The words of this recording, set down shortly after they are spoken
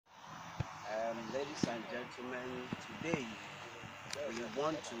Ladies and gentlemen, today we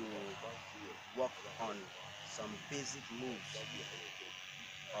want to work on some basic moves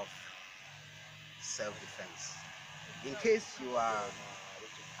of self-defense. In case you are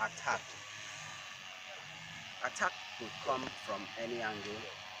attacked, attack could come from any angle,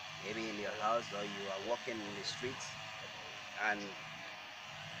 maybe in your house or you are walking in the streets and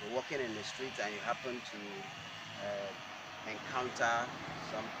you're walking in the streets and you happen to encounter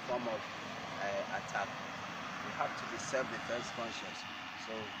some form of attack. You have to be self-defense conscious.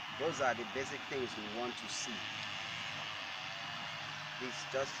 So those are the basic things we want to see. Please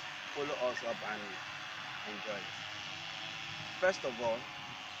just follow us up and enjoy it. First of all,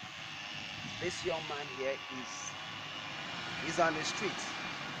 this young man here is on the street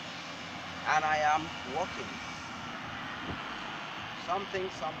and I am walking. Something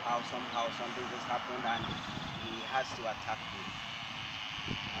something just happened and he has to attack me.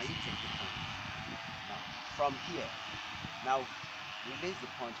 Now you take the point. Now from here, now release the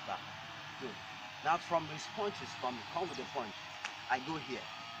punch back. Good. Now from his punches, come with the punch. I go here.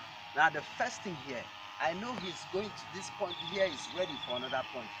 Now the first thing here, I know he's going to this point here is ready for another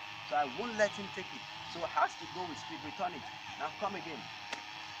punch. So I won't let him take it. So it has to go with speed, return it. Now come again.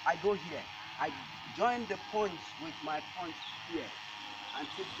 I go here. I join the punch with my punch here and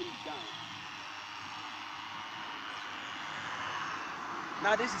take him down.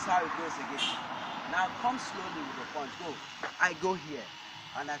 Now this is how it goes again. Now come slowly with the punch. Go. I go here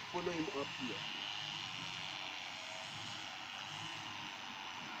and I follow him up here.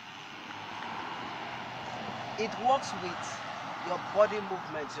 It works with your body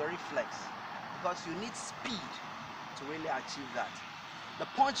movements, your reflex, because you need speed to really achieve that. The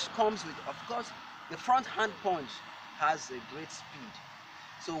punch comes with, of course, the front hand punch has a great speed.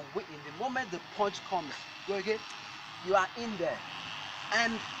 So in the moment the punch comes, go again, you are in there.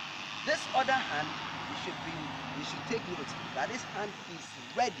 And this other hand, you should take note that this hand is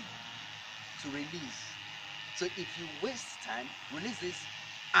ready to release. So if you waste time, release this,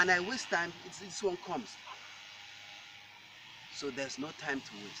 and I waste time, this one comes. So there's no time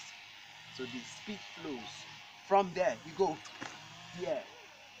to waste. So the speed flows. From there, you go here,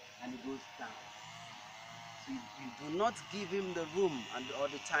 and it goes down. So you do not give him the room and all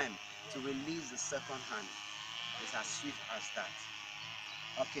the time to release the second hand. It's as swift as that.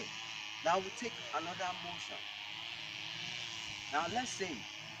 Okay, now we take another motion. Now let's say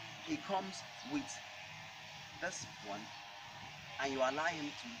he comes with this one and you allow him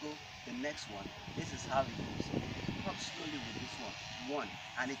to go the next one. This is how it goes. Come slowly with this one,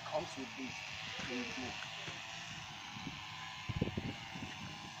 and it comes with this. There you go.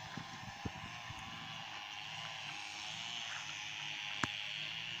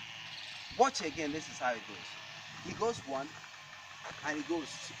 Watch again, this is how it goes. He goes one and he goes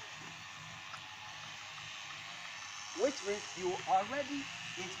two. Which means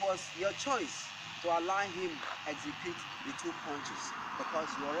it was your choice to allow him execute the two punches because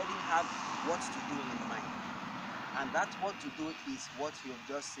you already have what to do in mind. And that what to do is what you've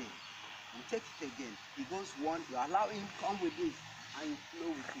just seen. You take it again. He goes one, you allow him come with this and you flow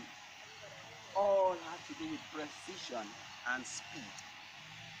with it. All has to do with precision and speed.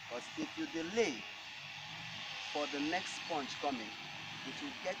 Because if you delay for the next punch coming, it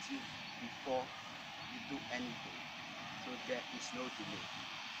will get you before you do anything. So there is no delay.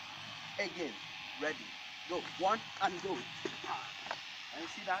 Again, ready, go, one and go. Can you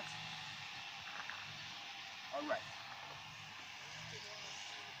see that? All right.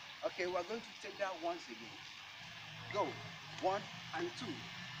 Okay, we're going to take that once again. Go, one and two.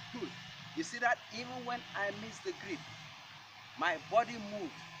 Good. You see that even when I miss the grip, my body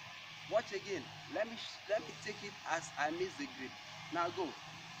moved. Watch again. Let me take it as I miss the grip. Now go.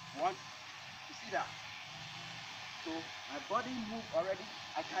 One. You see that? So my body moved already.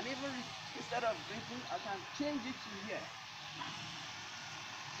 I can even, instead of gripping, I can change it to here.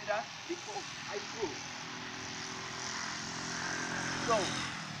 See that? Before I go. So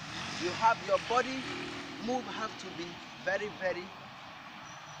you have your body move have to be very, very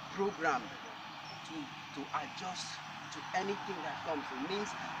programmed to adjust to anything that comes. It means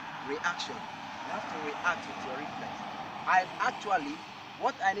reaction. You have to react with your reflex.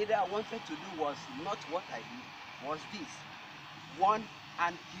 What I wanted to do was not what I did, was this. One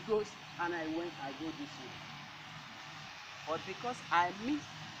and he goes and I go this way. But because I missed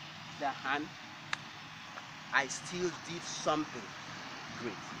the hand, I still did something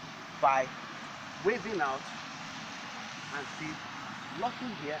great by waving out and see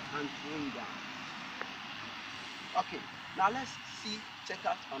locking here and throwing down. Okay, now let's check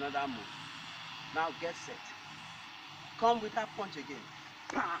out another move. Now get set. Come with that punch again.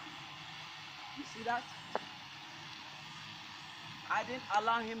 See that? I didn't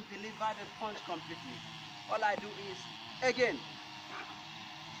allow him deliver the punch completely. All I do is, again,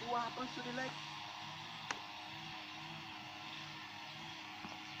 see what happens to the leg?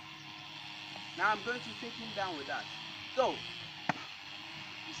 Now I'm going to take him down with that. So,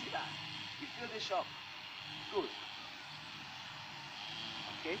 you see that? You feel the shock. Good.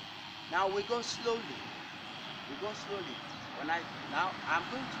 Okay? Now we go slowly. We go slowly. Now I'm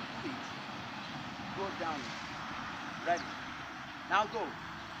going to do it. Go down. Ready. Now go.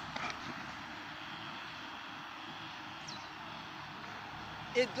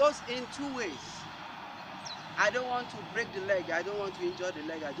 It goes in two ways. I don't want to break the leg. I don't want to injure the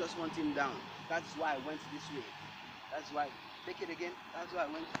leg. I just want him down. That's why I went this way. That's why. Take it again. That's why I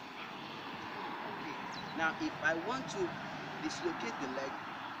went. Okay. Now, if I want to dislocate the leg,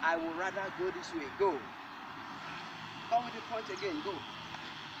 I would rather go this way. Go. Come with the punch again. Go.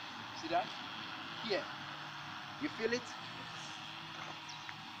 See that? Here. You feel it?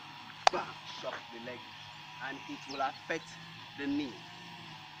 Bam. Shock the leg. And it will affect the knee.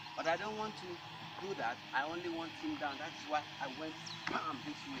 But I don't want to do that. I only want him down. That's why I went bam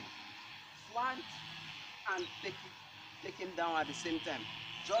this way. Slant and take him down at the same time.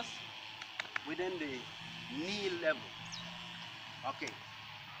 Just within the knee level. Okay.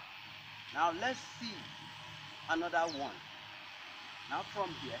 Now let's see another one. Now from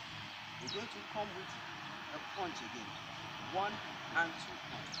here, we're going to come with a punch again. 1 and 2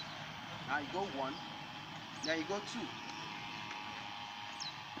 punch. Now you go 1, then you go 2.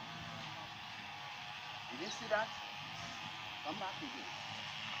 You didn't see that? Come back again.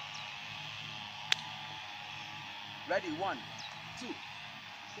 Ready? 1, 2. See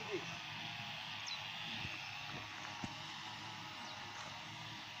this.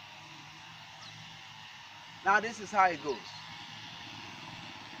 Now this is how it goes.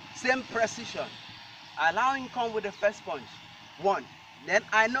 Same precision. Allow him come with the first punch. 1. Then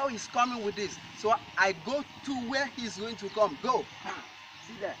I know he's coming with this. So I go to where he's going to come. Go.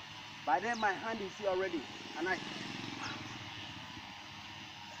 See there. By then my hand is here already. And I.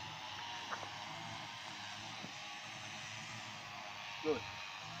 Good.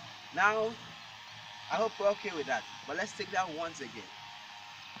 Now, I hope we're okay with that. But let's take that once again.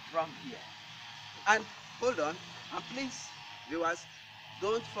 From here. And hold on. And please, viewers,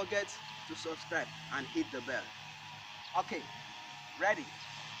 don't forget to subscribe and hit the bell. Okay. Ready.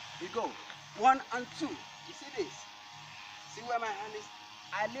 We go. 1 and 2. You see this? See where my hand is?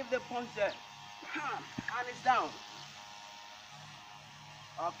 I leave the punch there. Hand is down.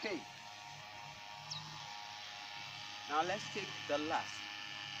 Okay. Now let's take the last,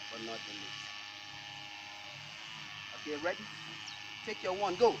 but not the least. Okay, ready? Take your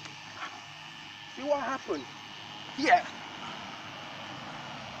 1. Go. See what happened? Here.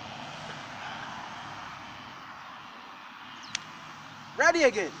 Ready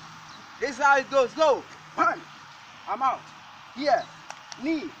again. This is how it goes. Go. Punch. I'm out. Here.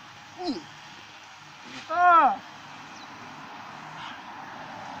 Knee. Ah.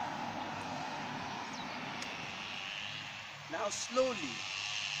 Now slowly,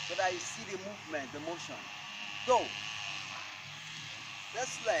 so that you see the movement, the motion. Go.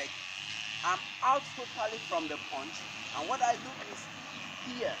 This leg, I'm out totally from the punch. And what I do is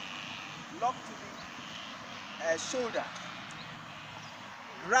here, lock to the shoulder.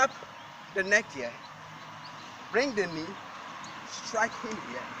 Grab the neck here. Bring the knee. Strike him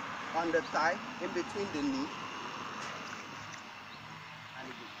here on the thigh, in between the knee. And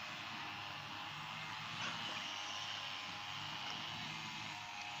again.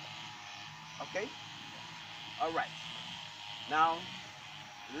 Okay? All right. Now,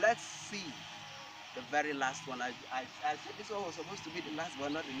 let's see the very last one. I said this one was supposed to be the last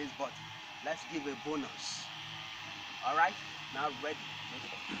but not the least, but let's give a bonus. All right? Now ready.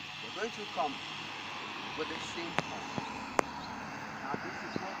 We're going to come with the same punch. Now this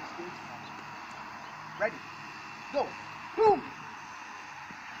is what is going to happen. Ready? Go. Boom.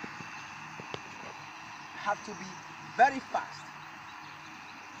 Have to be very fast.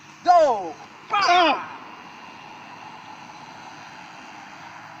 Go. Bam.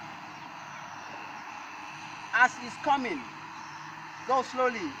 As he's coming, go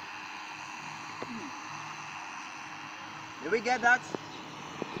slowly. Did we get that?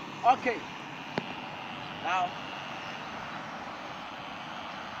 Okay. Now,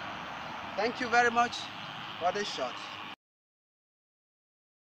 thank you very much for this shot.